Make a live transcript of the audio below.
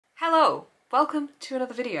Welcome to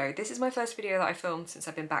another video. This is my first video that I filmed since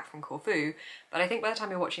I've been back from Corfu, but I think by the time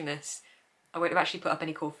you're watching this, I won't have actually put up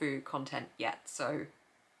any Corfu content yet, so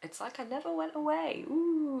it's like I never went away.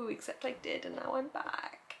 Ooh, except I did and now I'm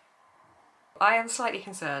back. I am slightly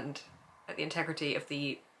concerned at the integrity of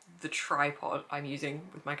the tripod I'm using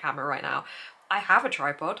with my camera right now. I have a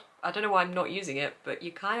tripod. I don't know why I'm not using it, but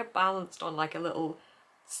you're kind of balanced on like a little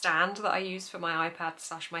stand that I use for my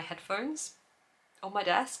iPad / my headphones on my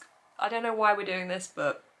desk. I don't know why we're doing this,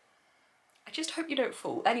 but I just hope you don't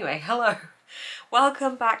fall. Anyway, hello.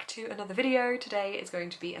 Welcome back to another video. Today is going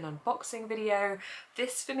to be an unboxing video.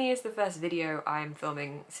 This for me is the first video I'm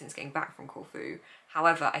filming since getting back from Corfu.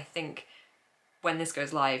 However, I think when this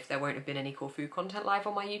goes live, there won't have been any Corfu content live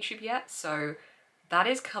on my YouTube yet, so that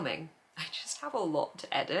is coming. I just have a lot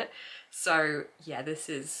to edit. So yeah, this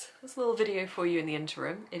is a little video for you in the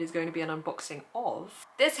interim. It is going to be an unboxing of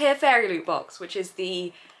this here Fairyloot box, which is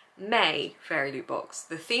the May Fairyloot box,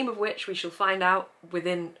 the theme of which we shall find out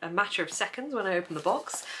within a matter of seconds when I open the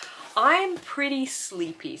box. I'm pretty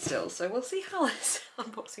sleepy still, so we'll see how this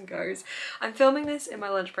unboxing goes. I'm filming this in my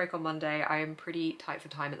lunch break on Monday. I am pretty tight for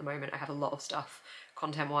time at the moment. I have a lot of stuff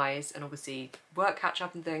content-wise and obviously work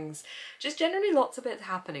catch-up and things. Just generally lots of bits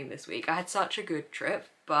happening this week. I had such a good trip,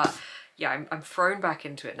 but yeah, I'm thrown back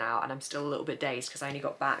into it now and I'm still a little bit dazed because I only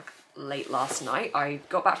got back late last night. I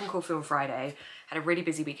got back from Corfu on Friday, had a really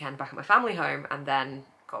busy weekend back at my family home, and then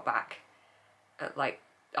got back at like,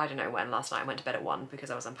 I don't know when, last night I went to bed at 1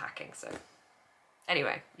 because I was unpacking, so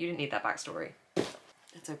anyway, you didn't need that backstory.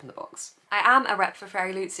 Let's open the box. I am a rep for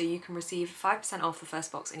Fairyloot, so you can receive 5% off the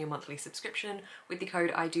first box in your monthly subscription with the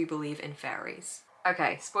code I do believe in fairies.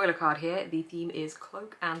 Okay, spoiler card here, the theme is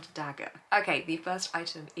Cloak and Dagger. Okay, the first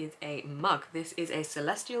item is a mug. This is a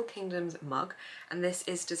Celestial Kingdoms mug, and this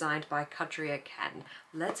is designed by Ken.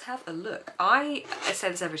 Let's have a look. I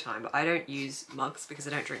say this every time, but I don't use mugs because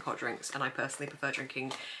I don't drink hot drinks, and I personally prefer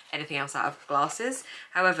drinking anything else out of glasses.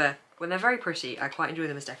 However, when they're very pretty, I quite enjoy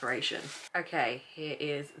them as decoration. Okay, here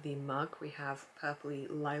is the mug. We have purpley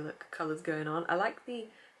lilac colours going on. I like the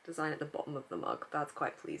design at the bottom of the mug, that's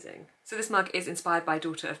quite pleasing. So this mug is inspired by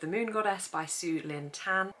Daughter of the Moon Goddess by Su Lin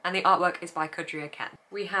Tan, and the artwork is by Ken.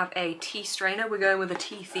 We have a tea strainer. We're going with a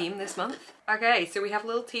tea theme this month. Okay, so we have a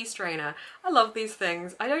little tea strainer. I love these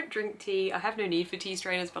things. I don't drink tea, I have no need for tea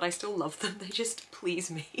strainers, but I still love them. They just please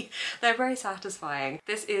me. They're very satisfying.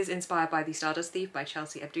 This is inspired by The Stardust Thief by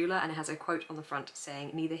Chelsea Abdullah, and it has a quote on the front saying,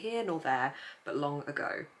 "Neither here nor there, but long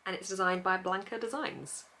ago." And it's designed by Blanca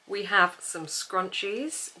Designs. We have some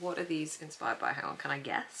scrunchies. What are these inspired by? Hang on, can I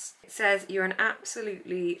guess? It says, "You're an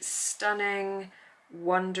absolutely stunning,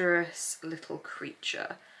 wondrous little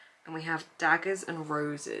creature." And we have daggers and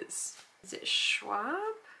roses. Is it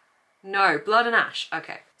Schwab? No, Blood and Ash.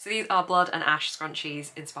 Okay, so these are Blood and Ash scrunchies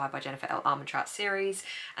inspired by Jennifer L. Armentrout's series,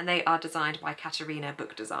 and they are designed by Katerina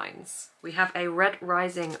Book Designs. We have a Red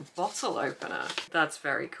Rising bottle opener. That's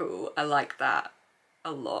very cool. I like that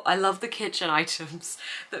a lot. I love the kitchen items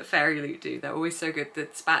that Fairyloot do. They're always so good. The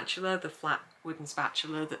spatula, the flat wooden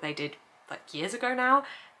spatula that they did like years ago now,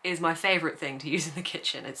 is my favourite thing to use in the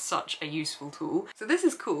kitchen. It's such a useful tool. So this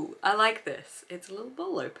is cool. I like this. It's a little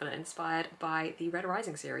bowl opener inspired by the Red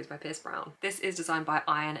Rising series by Pierce Brown. This is designed by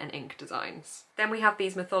Iron and Ink Designs. Then we have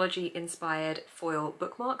these mythology inspired foil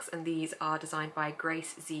bookmarks, and these are designed by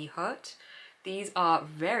Grace Z. Hurt. These are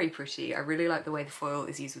very pretty. I really like the way the foil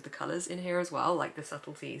is used with the colours in here as well, like the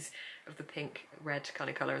subtleties of the pink, red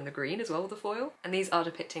kind of colour and the green as well with the foil. And these are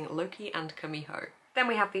depicting Loki and Kamiho. Then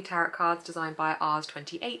we have the tarot cards designed by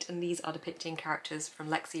Rs28, and these are depicting characters from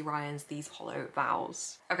Lexi Ryan's These Hollow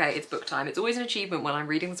Vows. Okay, it's book time. It's always an achievement when I'm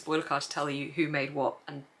reading the spoiler card to tell you who made what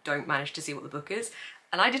and don't manage to see what the book is.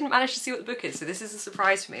 And I didn't manage to see what the book is, so this is a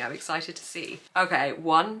surprise for me. I'm excited to see. Okay,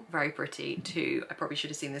 1, very pretty. 2, I probably should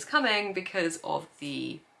have seen this coming because of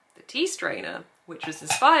the tea strainer, which was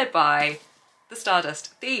inspired by The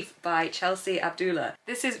Stardust Thief by Chelsea Abdullah.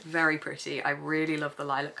 This is very pretty. I really love the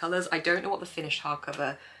lilac colours. I don't know what the finished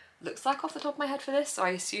hardcover looks like off the top of my head for this, so I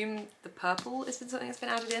assume the purple has been something that's been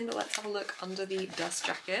added in, but let's have a look under the dust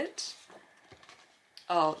jacket.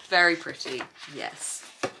 Oh, very pretty, yes.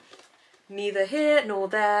 "Neither here nor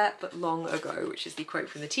there, but long ago," which is the quote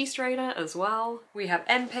from the tea strainer as well. We have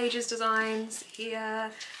end pages designs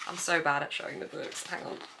here. I'm so bad at showing the books. Hang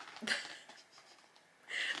on.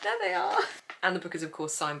 There they are. And the book is of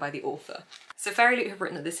course signed by the author. So Fairyloot have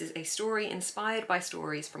written that this is a story inspired by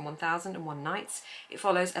stories from 1001 Nights. It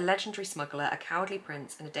follows a legendary smuggler, a cowardly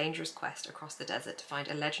prince, and a dangerous quest across the desert to find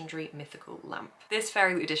a legendary mythical lamp. This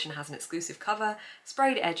Fairyloot edition has an exclusive cover,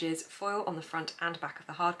 sprayed edges, foil on the front and back of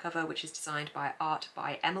the hardcover, which is designed by Art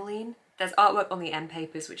by Emmeline. There's artwork on the end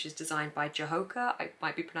papers which is designed by Jahoka, I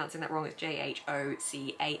might be pronouncing that wrong, it's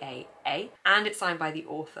Jhocaaa, and it's signed by the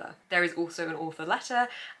author. There is also an author letter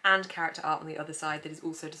and character art on the other side that is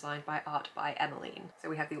also designed by Art by Emmeline.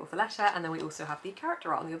 So we have the author letter and then we also have the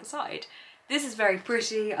character art on the other side. This is very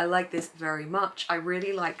pretty, I like this very much. I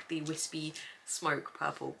really like the wispy smoke,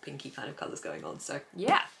 purple, pinky kind of colours going on. So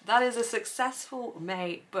yeah, that is a successful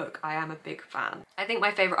May book. I am a big fan. I think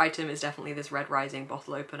my favourite item is definitely this Red Rising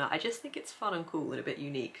bottle opener. I just think it's fun and cool and a bit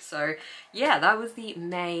unique. So yeah, that was the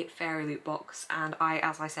May Fairyloot box, and I,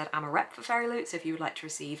 as I said, am a rep for Fairyloot, so if you would like to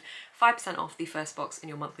receive 5% off the first box in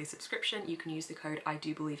your monthly subscription, you can use the code I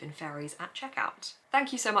do believe in fairies at checkout.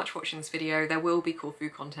 Thank you so much for watching this video. There will be Corfu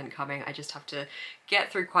content coming. I just have to get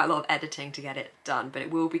through quite a lot of editing to get it done, but it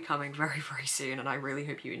will be coming very, very soon, and I really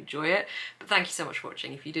hope you enjoy it. But thank you so much for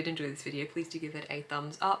watching. If you did enjoy this video, please do give it a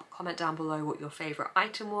thumbs up, comment down below what your favourite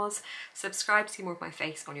item was, subscribe to see more of my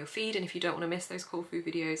face on your feed, and if you don't want to miss those Corfu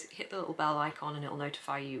videos, hit the little bell icon and it'll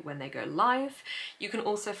notify you when they go live. You can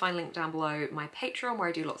also find linked down below my Patreon where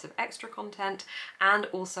I do lots of extra content, and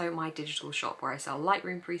also my digital shop where I sell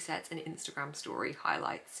Lightroom presets and Instagram story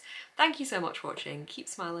highlights. Thank you so much for watching, keep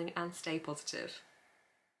smiling and stay positive.